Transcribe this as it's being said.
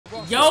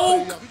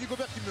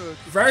Jokic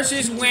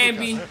versus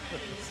Wemby.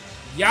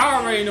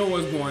 Y'all already know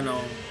what's going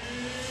on.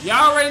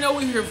 Y'all already know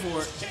we're here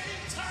for it.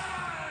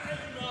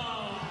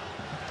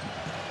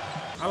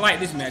 I like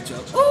this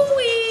matchup.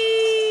 Ooh-wee!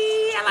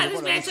 I like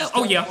this matchup.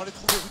 Oh, yeah.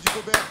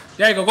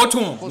 There you go. Go to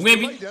him.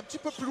 Wemby.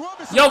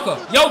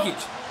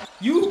 Jokic.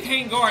 You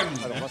can't guard me.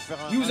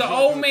 You's an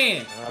old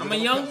man. I'm a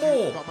young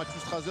boy.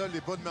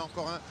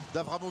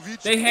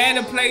 They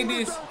had to play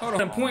this.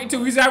 Hold on. Point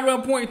two. He's out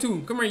run point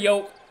two. Come here,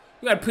 Yoke.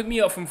 You got to pick me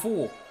up from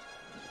 4.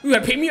 You got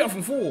to pick me up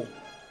from 4.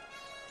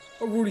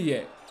 Where Rudy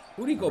at?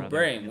 Rudy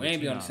Gobert and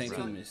Wemby on the same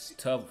team is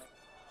tough.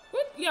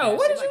 What? Yo,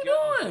 what is you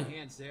doing?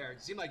 It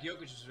seemed like Jokic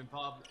was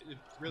involved.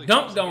 Really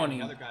dunked on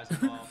him.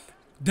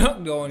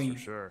 Dunked on him. For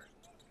sure.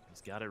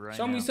 He's got it right.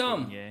 Show now. me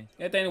something.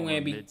 That thing to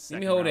Wemby. Let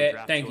me hold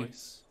that. Thank you.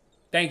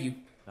 Thank you.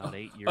 About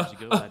 8 years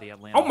ago by the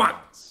Atlanta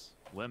Hawks.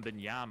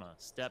 Wembenyama,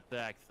 step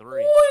back 3. Who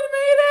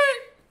made that?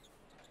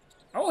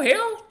 Oh,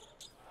 hell.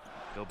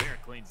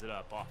 Gobert cleans it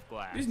up off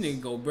glass. This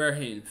nigga Gobert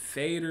hitting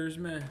faders,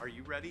 man. Are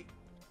you ready?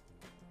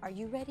 Are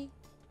you ready?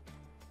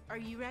 Are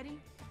you ready?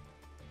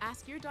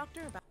 Ask your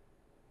doctor about.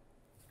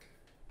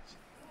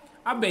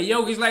 I bet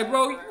Jokic's like,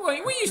 bro,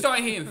 when you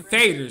start hitting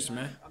faders,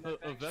 man?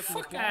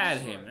 Fuck out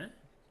of here, man.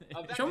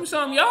 Show me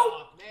something, yo.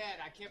 Man,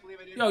 I can't believe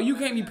I didn't. Yo, you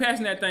can't be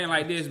passing that thing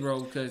like this, bro,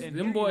 because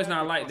them boys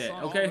not like that,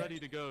 okay? Ready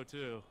to go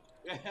too.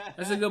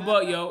 That's a good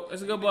buck, yo.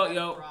 That's a good buck,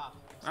 yo.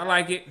 I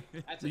like it.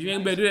 But you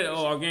ain't better do that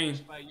all game.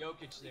 By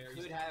Jokic there.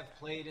 He would have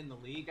played in the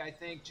league, I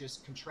think,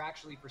 just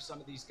contractually for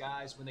some of these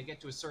guys. When they get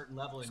to a certain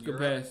level in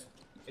Europe,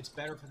 it's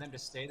better for them to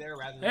stay there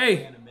rather than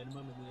play at a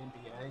minimum in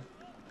the NBA.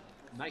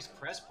 Nice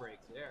press break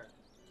there.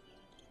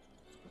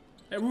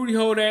 Hey, Rudy,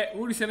 hold that.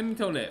 Rudy said, let me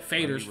tell that.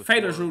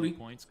 Faders, Rudy.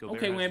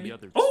 Okay,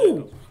 Wemby.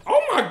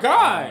 Oh my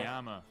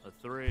God. A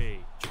 3.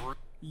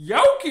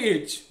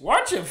 Jokic,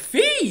 watch your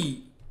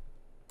feet.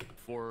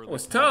 Oh,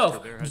 it's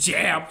tough.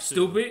 Jab,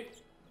 stupid.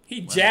 He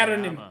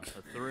jabbed him.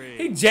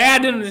 He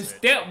jabbed him and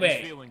step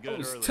back. It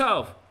was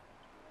tough.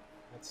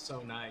 That's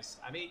so nice.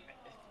 I mean,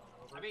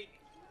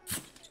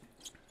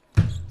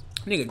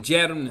 nigga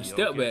jabbed him and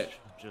step back.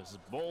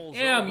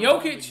 Damn,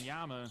 Jokic.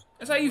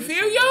 That's how you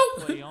feel, yo?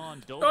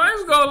 No, I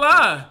ain't gonna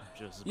lie.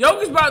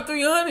 Jokic's about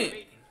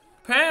 300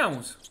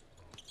 pounds.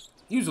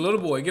 You was a little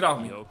boy. Get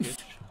off me.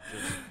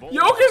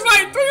 Jokic's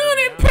like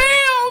 300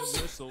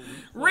 pounds.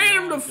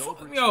 Ran him the fuck.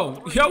 Yo,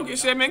 Jokic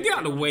said, man, get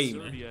out of the way,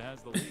 man.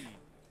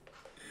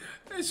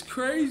 That's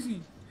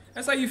crazy.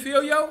 That's how you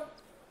feel, yo?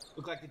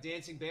 Look like the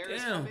Dancing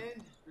Bears come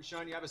in.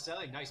 Rashawn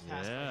Yabusele, nice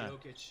pass by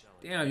Jokic.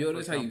 Damn, yo,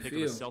 that's how you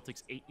feel. The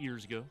Celtics 8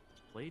 years ago.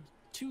 Played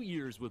 2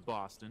 years with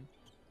Boston.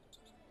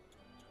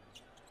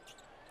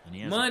 And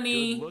he has a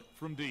good look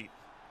from deep.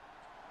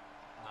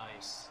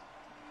 Nice.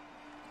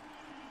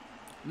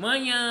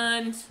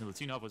 Munions.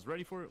 Latinov was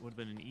ready for it. Would have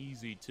been an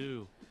easy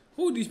 2.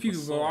 Who these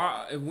people,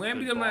 bro? If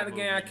Wemby them out of the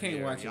game, I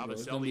can't watch it, bro.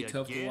 It's gonna be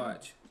tough to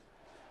watch.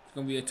 It's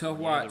gonna be a tough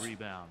watch.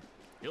 Rebound.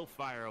 He'll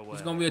fire away.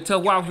 It's gonna be a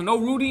tough watch with no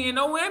Rudy and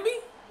no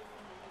Wemby.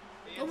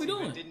 What we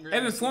doing? Really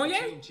Evan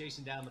Fournier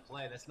chasing down the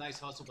play. That's nice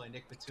hustle by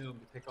Nick Batum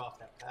to pick off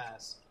that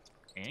pass.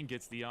 And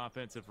gets the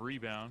offensive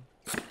rebound,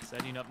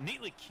 setting up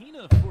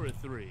Ntilikina for a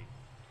 3.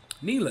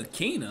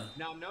 Ntilikina?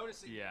 Now I'm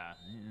noticing. Yeah,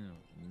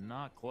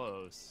 not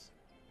close.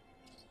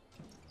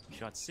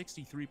 Shot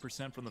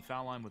 63% from the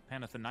foul line with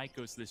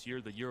Panathinaikos this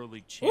year, the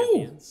EuroLeague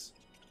champions.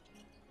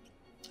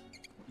 Ooh.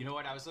 You know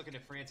what? I was looking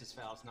at France's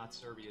fouls, not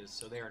Serbia's,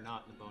 so they are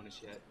not in the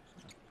bonus yet.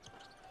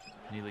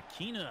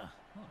 Ntilikina,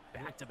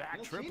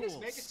 back-to-back triples.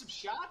 Making some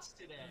shots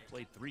today.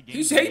 Played 3 games.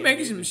 You say he's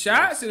making some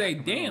shots today.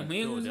 Damn,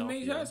 he ain't losing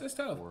many shots. That's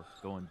tough.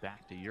 Going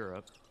back to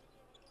Europe.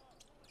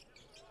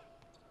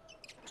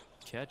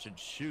 Catch and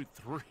shoot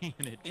 3,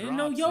 and it drops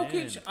no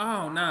Jokic. in.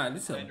 Oh, nah,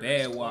 this is a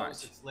bad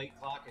watch. It's late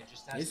clock. It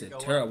just has it's to a go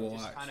terrible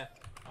up.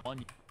 watch.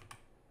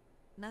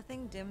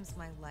 Nothing dims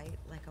my light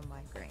like a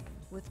migraine.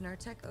 With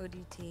Nurtec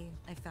ODT,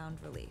 I found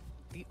relief.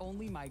 The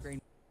only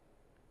migraine.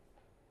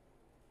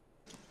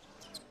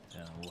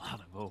 And a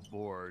lot of O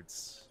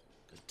boards.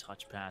 Good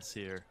touch pass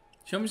here.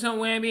 Show me some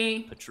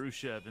Wemby.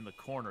 Petrushev in the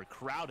corner,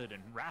 crowded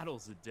and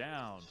rattles it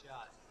down.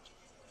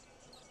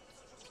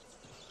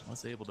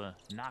 Was able to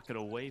knock it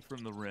away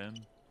from the rim.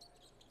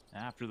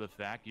 After the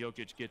fact,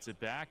 Jokic gets it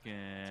back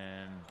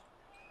and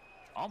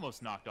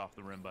almost knocked off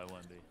the rim by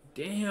Wemby.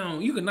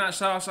 Damn, you can knock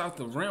shots off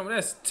the rim.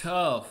 That's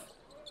tough.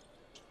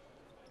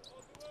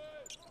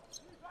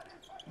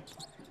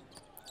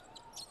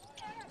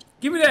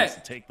 Give me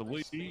that. Take the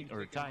lead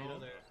or tie it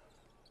up.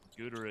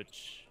 Guduric.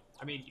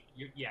 I mean,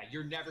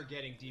 you're never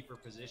getting deeper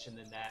position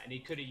than that. And he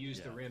could have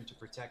used the rim to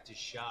protect his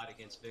shot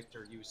against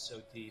Victor. He was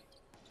so deep.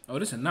 Oh,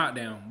 this is a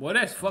knockdown. Boy,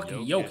 that's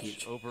fucking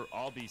Jokic. Over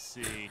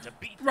RBC to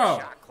beat bro, the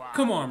shot clock.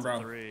 Come on, bro.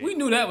 We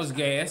knew that was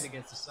gas.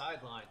 Against the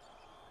sideline.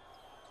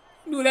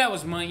 Knew that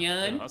was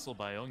Munyan. Hustle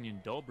by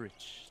Onion Dobric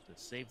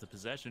to save the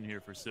possession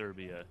here for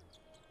Serbia.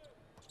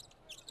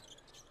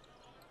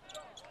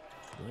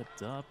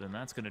 Flipped up, and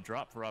that's going to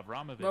drop for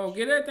Avramovic. Bro,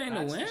 get that thing to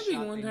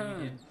Wemby one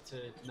time. To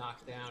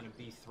knock down and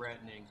be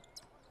threatening.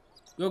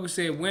 Jokic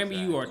said, Wemby,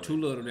 you are too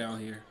little down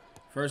here.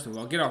 First of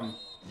all, get off me.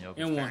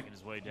 Jokic backing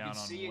his way down on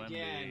see Wemby.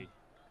 Again,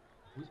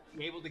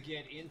 able to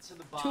get into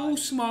the body. Too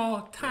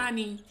small,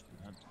 tiny.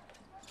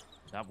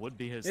 That would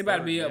be his. They about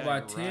to be third. up by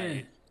Yeah, 10.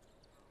 right.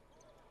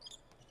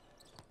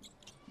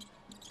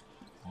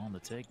 On the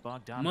take,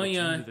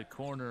 Bogdanovic into the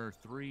corner.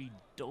 3,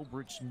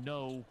 Dobrich,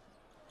 no.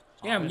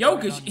 Damn,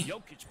 Jokic.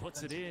 Jokic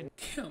puts it in.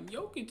 Damn,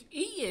 Jokic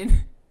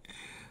eating.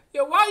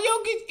 Yo, why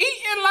Jokic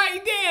eating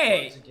like that?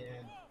 Once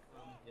again,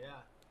 yeah,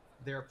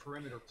 they're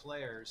perimeter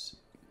players.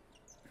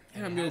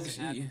 Damn, It Jokic hasn't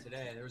happened eating.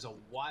 today. There was a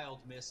wild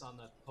miss on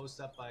the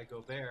post up by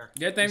Gobert.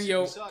 That thing,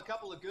 yo. We saw a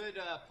couple of good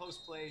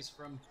post plays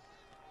from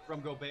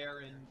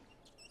Gobert, and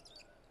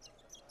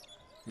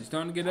It's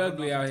starting to get I don't know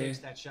ugly if he out here. takes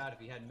that shot if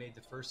he hadn't made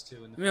the first two.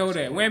 In the Let me hold first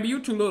that. quarter. Wemby, you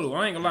too little.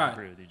 I ain't gonna I lie.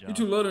 agree with you, John. You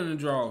too little in the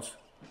draws.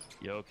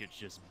 Jokic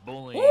just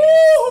bullying.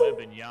 Woo!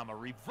 Wembanyama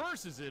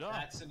reverses it up.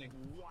 That's an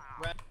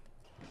incredible.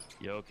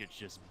 Jokic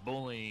just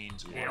bullying.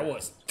 That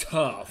was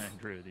tough. I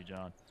agree with you,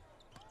 John.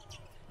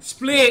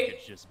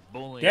 Split. Jokic just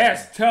bullying.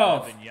 That's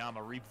tough.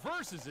 Wembanyama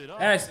reverses it up.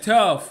 That's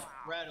tough.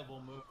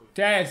 Incredible move.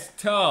 That's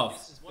tough.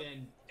 This has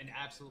been an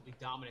absolutely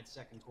dominant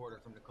second quarter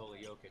from Nikola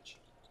Jokic.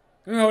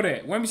 Let me hold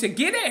that. Wemby said,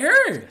 get at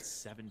her. That's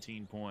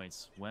 17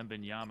 points.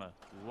 Wembanyama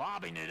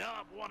lobbing it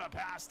up. What a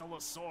pass to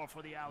Lasor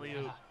for the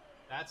alley-oop. Yeah,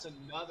 that's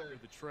another.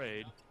 The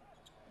trade.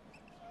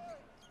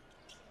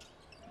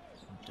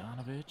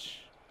 Bogdanovic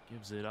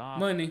gives it off.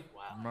 Money.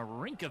 Wow.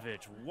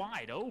 Marinkovic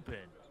wide open.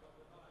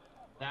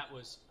 That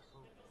was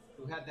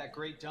who had that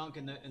great dunk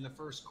in the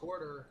first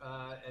quarter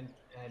and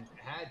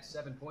had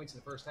 7 points in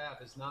the first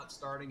half is not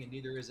starting, and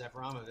neither is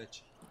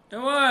Avramovic.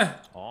 Come on.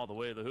 All the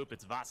way to the hoop.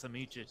 It's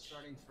Vasamicic.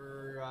 Starting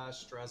for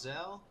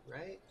Strazel,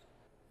 right?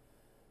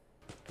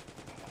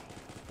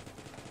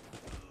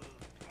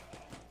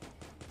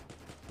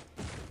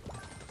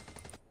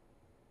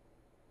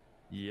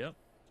 Yep.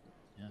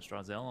 Yeah,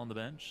 Strazel on the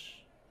bench.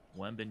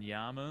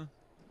 Wembanyama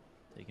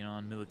taking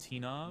on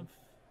Milutinov.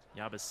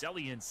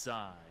 Yabusele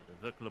inside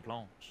avec la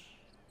planche.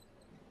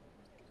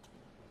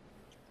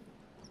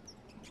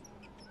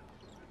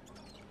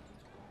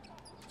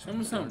 Show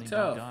me something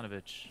Guarding tough.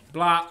 Bogdanovic.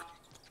 Block.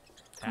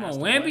 Come Pass on,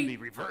 to Wemby.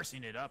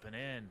 reversing it up and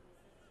in.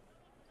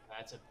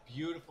 That's a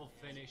beautiful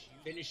finish.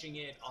 Finishing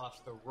it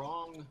off the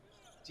wrong,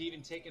 to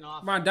even taking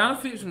off.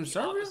 Bogdanovic from the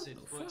Serbia? opposite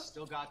The foot, fuck?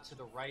 still got to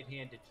the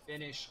right-handed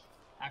finish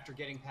after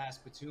getting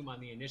past Batum on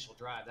the initial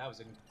drive. That was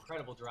an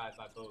incredible drive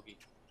by Bogey.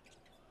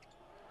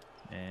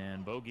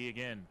 And Bogey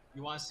again.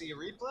 You want to see a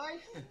replay?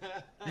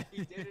 He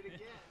did it again.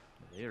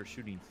 They are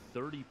shooting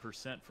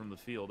 30% from the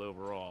field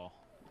overall.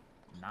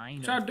 9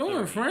 What y'all of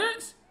doing, 30.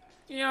 friends?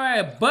 You know, I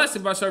had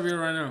busted by Serbia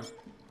right now.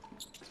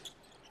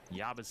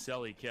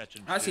 Yabusele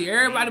catching. I see shoot.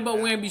 everybody but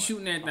Bad Wemby one.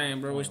 shooting that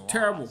thing, bro. It's 20-point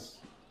terrible. loss.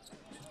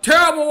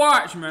 Terrible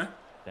watch, man.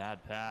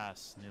 Bad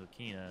pass,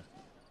 Ntilikina.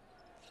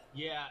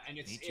 Yeah, and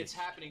it's Nietzsche.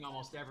 happening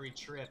almost every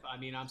trip. I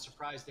mean, I'm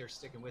surprised they're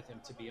sticking with him,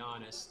 to be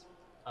honest.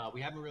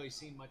 We haven't really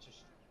seen much of.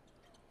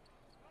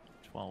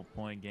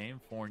 12-point game.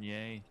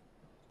 Fournier,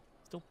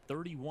 still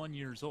 31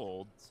 years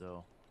old,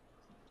 so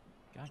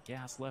got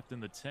gas left in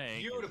the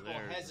tank. Beautiful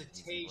There's an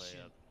easy hesitation.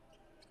 layup.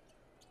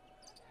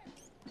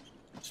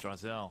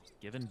 Strazel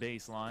given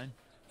baseline.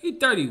 He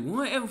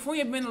 31. Ever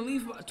Fournier been in the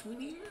league for about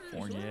 20 years.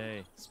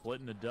 Fournier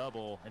splitting the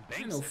double and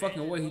banks Ain't no it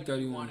fucking in. way he You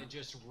 31. want to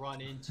just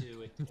run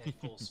into it at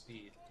full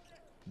speed.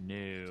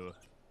 No.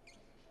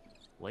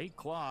 Late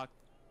clock.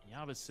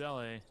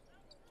 Yabusele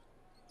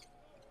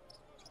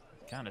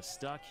kind of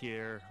stuck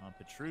here on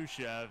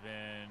Petrushev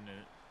and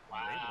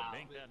able to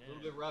bank that A little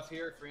in. bit rough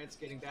here. France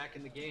getting back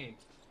in the game.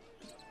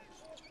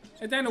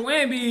 Hey, thank the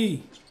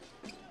Wemby.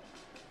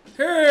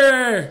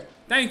 Here.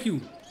 Thank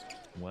you.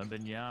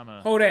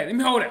 Wembanyama. Hold that. Let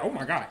me hold that. Oh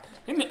my God.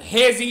 Let me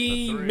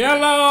Hezzy, The three.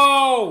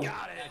 Mellow.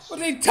 Got it. What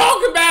they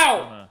talking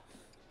about?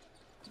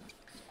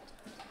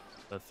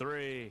 The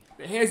three.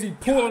 The Hezzy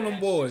pulling them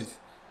boys.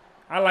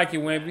 I like it,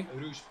 Wemby.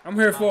 I'm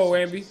here for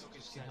it, Wemby.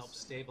 Just to help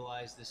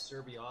stabilize this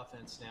Serbia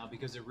offense now,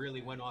 because it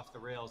really went off the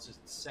rails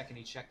just the second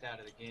he checked out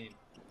of the game.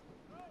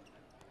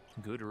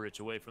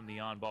 Guduric away from the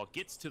on ball.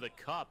 Gets to the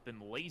cup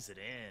and lays it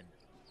in.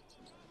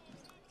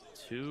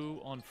 2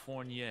 on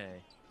Fournier.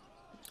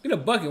 Get a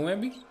bucket,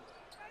 Wemby.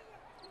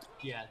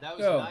 Yeah, that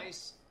was Yo.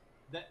 nice.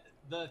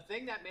 The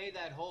thing that made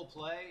that whole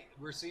play,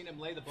 we're seeing him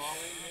lay the ball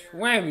in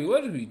there. Wemby,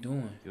 what are we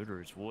doing?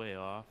 Guduric way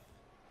off.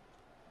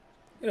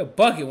 Get a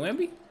bucket,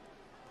 Wemby.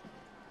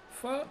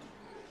 Fuck.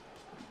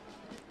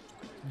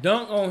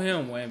 Dunk on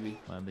him, Wemby.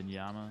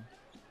 Wembanyama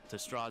to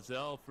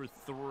Strazel for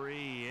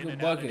 3. In Good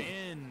and out and bucket.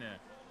 in.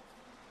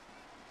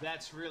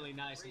 That's really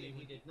nice. I mean,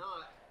 he did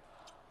not.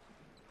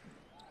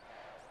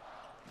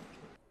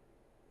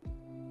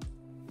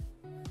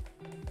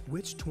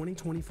 Which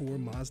 2024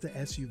 Mazda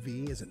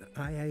SUV is an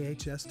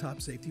IIHS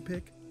top safety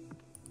pick?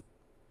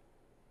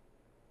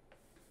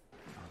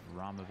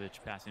 Avramovic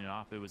passing it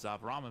off. It was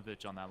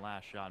Avramovic on that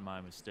last shot, my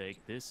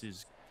mistake. This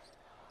is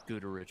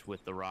Guduric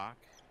with the rock.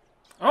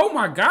 Oh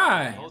my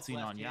God. Dancing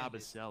on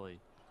left-handed. Yabusele.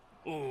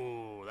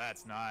 Oh,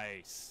 that's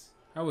nice.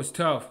 That was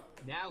tough.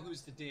 Now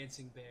who's the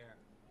dancing bear?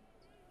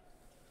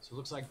 So it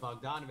looks like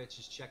Bogdanovic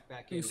is checked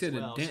back in He as said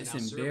well. a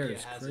dancing So now bear Serbia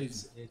is has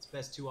crazy. its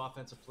best 2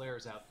 offensive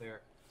players out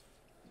there.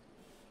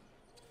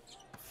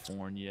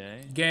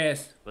 Fournier.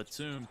 Gas.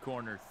 Batum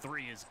corner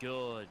 3 is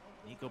good.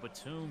 Nico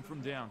Batum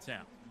from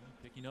downtown.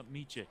 Picking up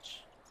Micic.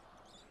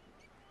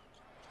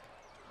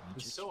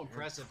 It's so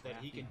impressive that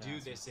he can do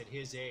this at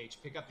his age.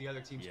 Pick up the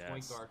other team's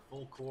point guard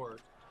full court.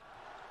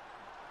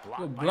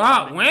 Good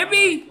block,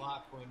 Wemby.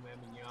 Block by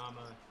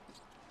Wembanyama.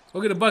 Go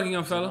get a bucket,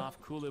 young fella.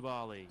 Off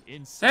Koulibaly.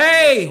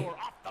 Hey!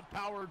 Off the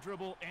power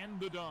dribble and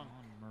the dunk.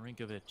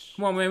 Marinkovic.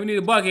 Come on, man. We need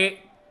a bucket.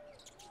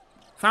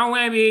 Found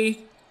Wemby.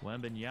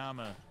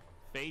 Wembanyama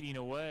fading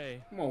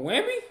away. Come on,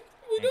 Wemby.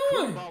 What we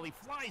doing? Koulibaly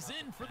flies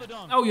in for the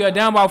dunk. Oh, yeah.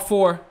 Down by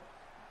 4.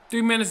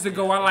 3 minutes to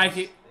go. I like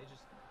it.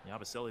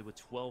 Yabusele with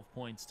 12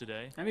 points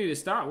today. I need to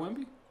stop,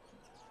 Wemby.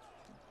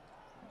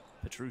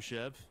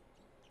 Petrushev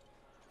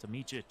to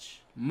Micic.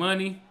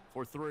 Money.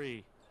 For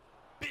 3.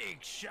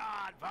 Big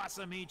shot,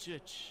 Vasa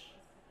Micic.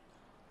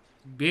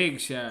 Big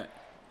shot.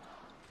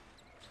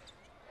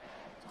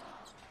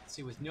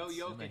 See, with no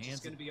Jokic,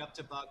 it's going to be up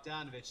to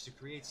Bogdanovic to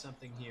create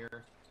something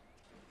here.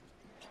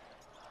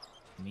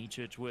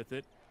 Micic with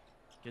it.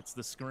 Gets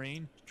the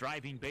screen.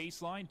 Driving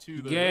baseline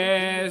to the,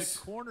 yes.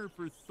 corner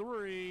for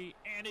 3.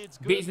 And it's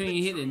good. Bitch, then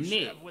you hit the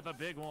net. With a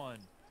big one.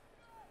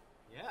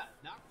 Yeah.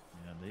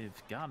 Yeah,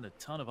 they've gotten a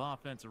ton of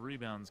offensive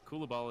rebounds.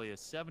 Koulibaly, a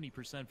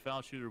 70%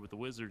 foul shooter with the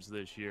Wizards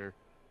this year.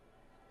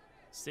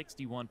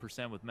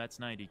 61% with Mets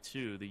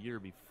 92 the year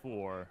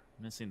before.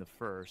 Missing the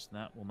first.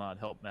 That will not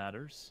help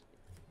matters.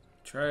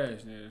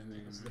 Trash,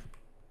 nigga.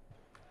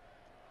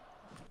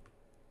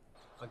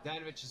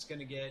 Bogdanovic is going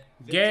to get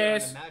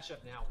gas. On the matchup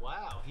now.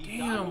 Wow.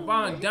 Damn,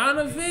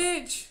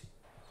 Bogdanovic.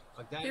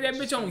 Hit that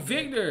bitch on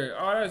Victor.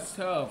 Oh, that's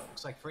tough.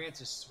 Looks like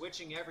France is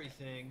switching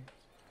everything.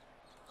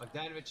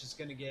 Bogdanovic is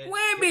going to get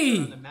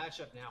Wemby on the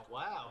matchup now.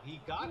 Wow.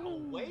 He got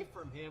away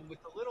from him with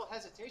a little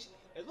hesitation.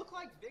 It looked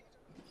like Victor.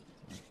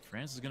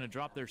 France is going to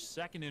drop their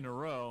 2nd in a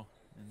row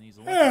in these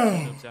Olympic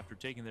matchups after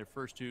taking their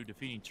first 2,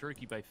 defeating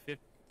Turkey by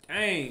 50.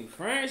 Dang,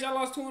 France, y'all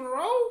lost 2 in a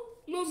row?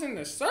 Losing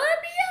to Serbia?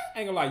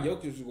 Ain't gonna lie,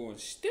 Jokic was going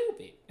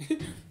stupid.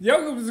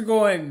 Jokic was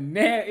going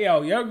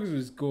Jokic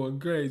was going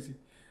crazy.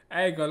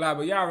 I ain't gonna lie,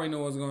 but y'all already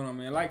know what's going on,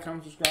 man. Like,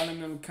 comment, subscribe, let me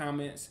know in the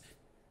comments.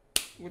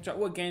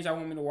 What games y'all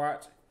want me to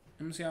watch?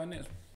 Let me see y'all next one.